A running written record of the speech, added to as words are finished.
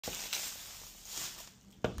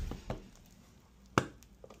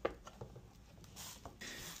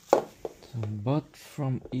So bought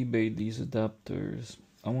from eBay these adapters,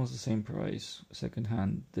 almost the same price,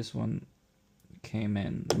 secondhand. This one came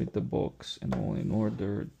in with the box and all in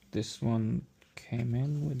order. This one came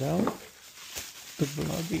in without the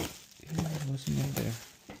bloody, it wasn't in there.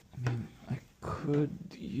 I mean, I could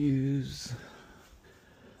use,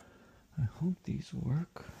 I hope these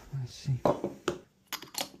work. Let's see.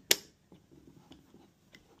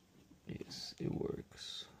 Yes, it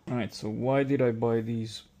works. Alright, so why did I buy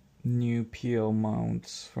these new PL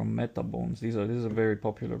mounts from Metabones? This is a very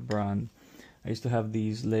popular brand. I used to have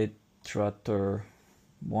these late Trotter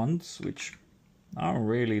ones, which aren't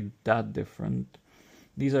really that different.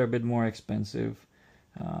 These are a bit more expensive.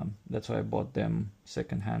 That's why I bought them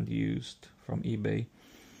secondhand used from eBay.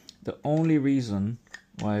 The only reason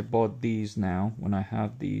why I bought these now, when I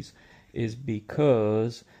have these, is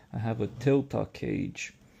because I have a Tilta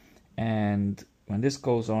cage, and when this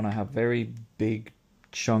goes on, I have very big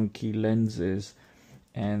chunky lenses,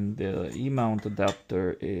 and the E-mount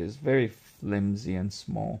adapter is very flimsy and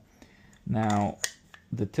small. Now,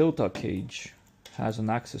 the Tilta cage has an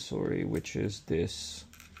accessory, which is this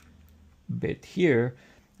bit here,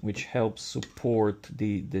 which helps support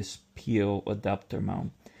this PL adapter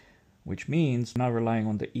mount, which means not relying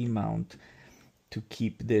on the E-mount to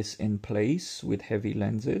keep this in place with heavy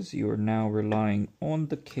lenses. You are now relying on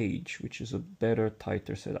the cage, which is a better,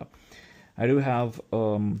 tighter setup. I do have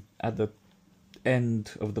at the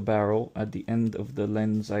end of the barrel, at the end of the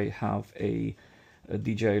lens, I have a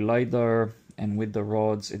DJI LiDAR, and with the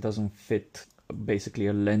rods it doesn't fit basically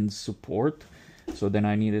a lens support. So then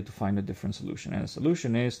I needed to find a different solution, and the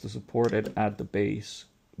solution is to support it at the base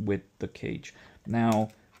with the cage. Now,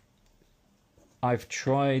 I've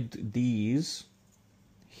tried these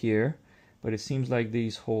here, but it seems like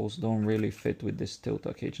these holes don't really fit with this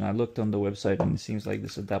Tilta cage. And I looked on the website, and it seems like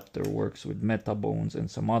this adapter works with Metabones and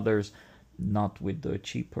some others, not with the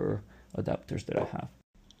cheaper adapters that I have.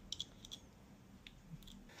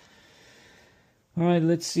 Alright,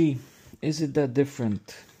 let's see. Is it that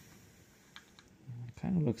different? It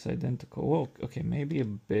kind of looks identical. Well, okay, maybe a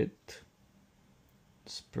bit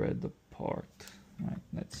spread apart. Alright,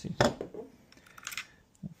 let's see.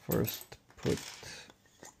 First, put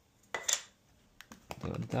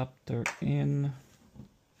the adapter in.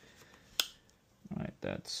 Alright,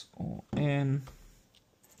 that's all in.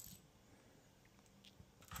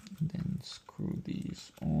 Then screw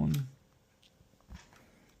these on.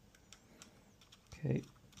 Okay.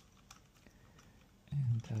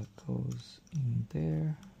 And that goes in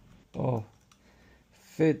there. Oh,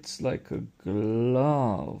 fits like a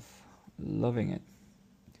glove. Loving it.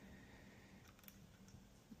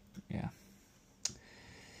 Yeah.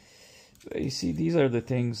 You see, these are the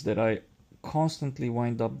things that I constantly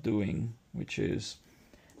wind up doing, which is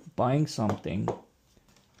buying something,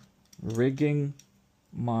 rigging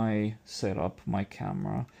my setup, my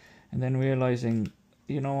camera, and then realizing,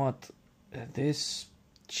 you know what, this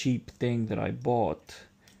cheap thing that I bought,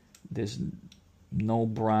 this no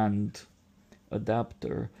brand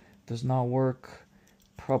adapter, does not work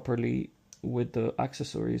properly with the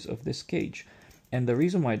accessories of this cage. And the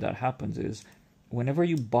reason why that happens is whenever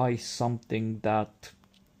you buy something that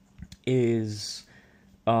is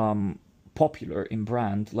popular in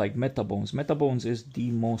brand, like Metabones. Metabones is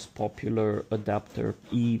the most popular adapter,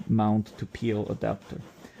 E-mount to PL adapter.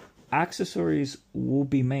 Accessories will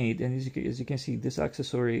be made, and as you can see, this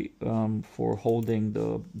accessory for holding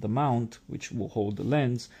the mount, which will hold the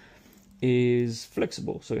lens, is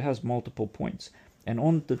flexible, so it has multiple points. And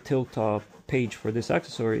on the Tilta page for this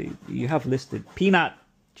accessory, you have listed Peanut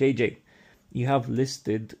JJ. You have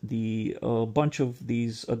listed the bunch of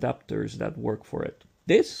these adapters that work for it.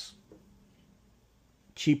 This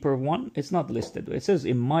cheaper one, it's not listed. It says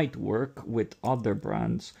it might work with other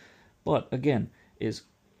brands, but again,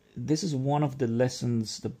 this is one of the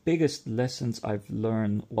lessons, the biggest lessons I've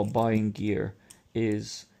learned while buying gear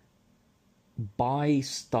is buy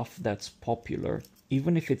stuff that's popular,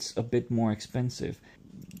 even if it's a bit more expensive,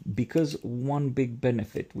 because one big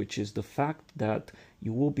benefit, which is the fact that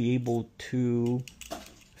you will be able to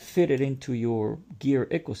fit it into your gear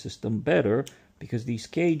ecosystem better, because these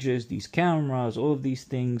cages, these cameras, all of these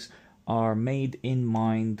things are made in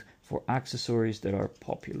mind for accessories that are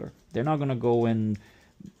popular. They're not going to go and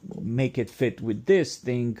make it fit with this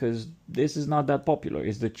thing because this is not that popular.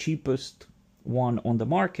 It's the cheapest one on the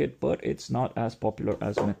market, but it's not as popular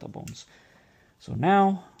as Metabones. So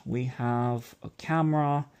now we have a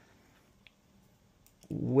camera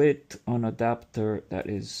with an adapter that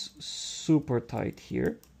is super tight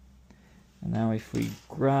here. And now if we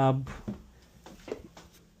grab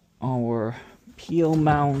our PL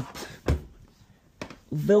mount,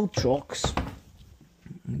 viltrox,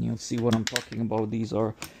 and you'll see what I'm talking about. These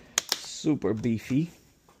are super beefy.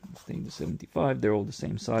 I think the 75, they're all the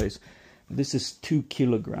same size. This is 2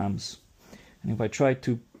 kilograms, and if I try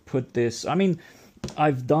to put this, I mean,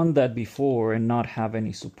 I've done that before and not have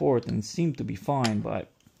any support, and it seemed to be fine, but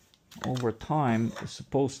over time it's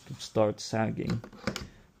supposed to start sagging.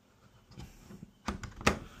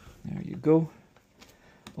 There you go.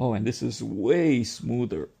 Oh, and this is way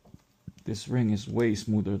smoother. This ring is way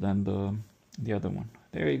smoother than the other one.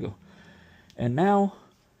 There you go. And now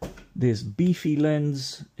this beefy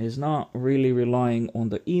lens is not really relying on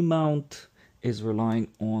the E-mount, is relying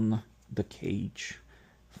on the cage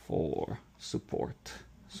for support.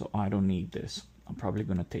 So I don't need this. I'm probably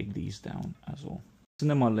gonna take these down as well.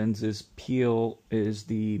 Cinema lenses, PL is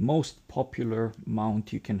the most popular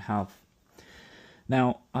mount you can have.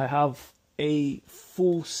 Now I have a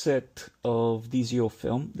full set of DZO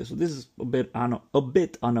film. This is a bit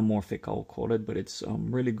anamorphic, I'll call it, but it's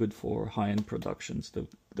really good for high-end productions.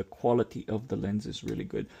 The quality of the lens is really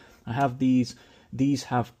good. I have these. These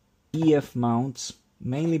have EF mounts,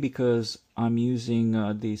 mainly because I'm using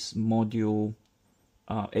these Module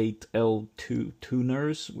 8L2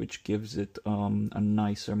 tuners, which gives it a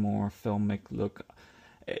nicer, more filmic look.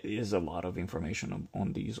 It is a lot of information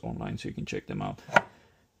on these online, so you can check them out.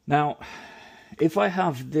 Now, if I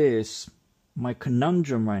have this, my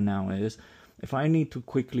conundrum right now is, if I need to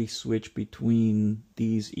quickly switch between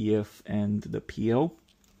these EF and the PL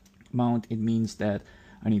mount, it means that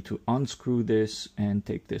I need to unscrew this and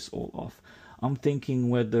take this all off. I'm thinking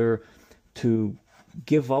whether to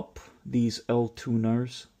give up these L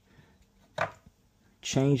tuners,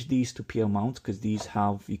 change these to PL mounts, because these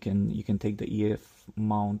have, you can take the EF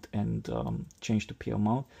mount and change to PL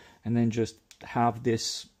mount, and then just have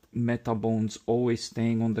this Metabones always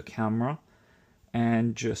staying on the camera,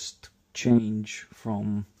 and just change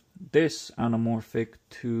from this anamorphic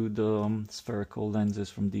to the spherical lenses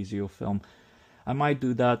from DZO film. I might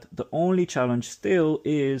do that. The only challenge still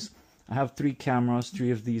is I have 3 cameras,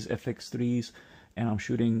 3 of these FX3s, and I'm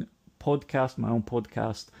shooting podcast, my own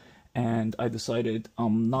podcast, and I decided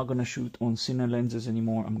I'm not gonna shoot on Cine lenses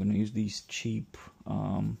anymore. I'm gonna use these cheap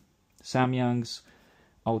Samyangs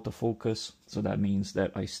autofocus, so that means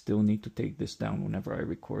that I still need to take this down whenever I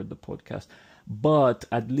record the podcast. But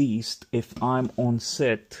at least if I'm on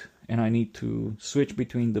set and I need to switch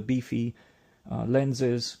between the beefy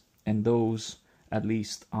lenses and those, at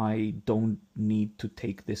least I don't need to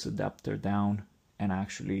take this adapter down, and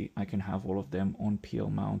actually I can have all of them on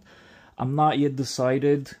PL mount. I'm not yet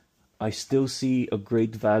decided. I still see a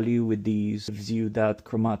great value with these. It gives you that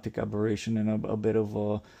chromatic aberration and a bit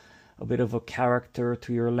of a character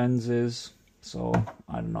to your lenses. So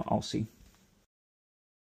I don't know, I'll see.